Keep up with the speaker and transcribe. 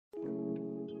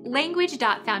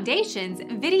Language.Foundation's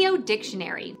Video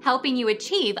Dictionary, helping you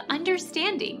achieve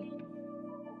understanding.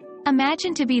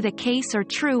 Imagine to be the case or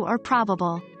true or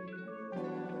probable.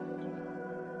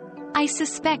 I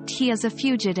suspect he is a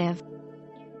fugitive.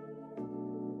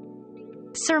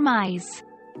 Surmise.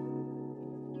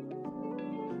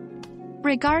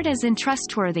 Regard as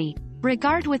untrustworthy,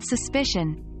 regard with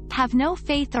suspicion, have no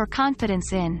faith or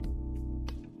confidence in.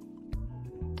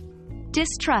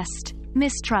 Distrust,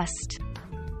 mistrust.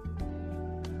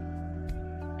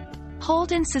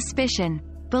 Hold in suspicion,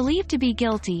 believed to be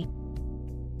guilty.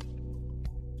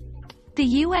 The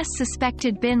U.S.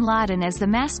 suspected bin Laden as the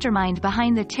mastermind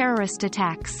behind the terrorist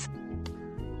attacks.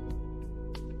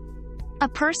 A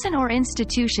person or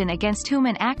institution against whom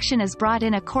an action is brought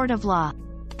in a court of law.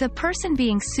 The person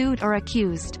being sued or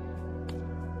accused.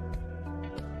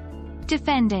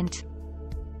 Defendant.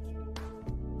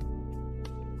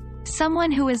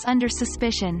 Someone who is under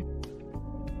suspicion.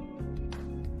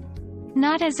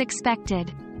 Not as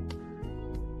expected.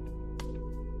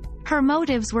 Her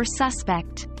motives were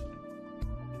suspect.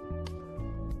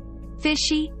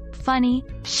 Fishy, funny,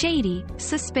 shady,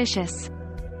 suspicious.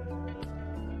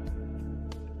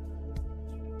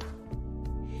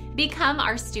 Become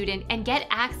our student and get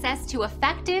access to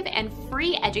effective and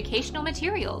free educational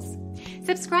materials.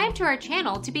 Subscribe to our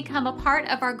channel to become a part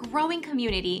of our growing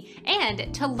community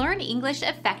and to learn English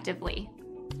effectively.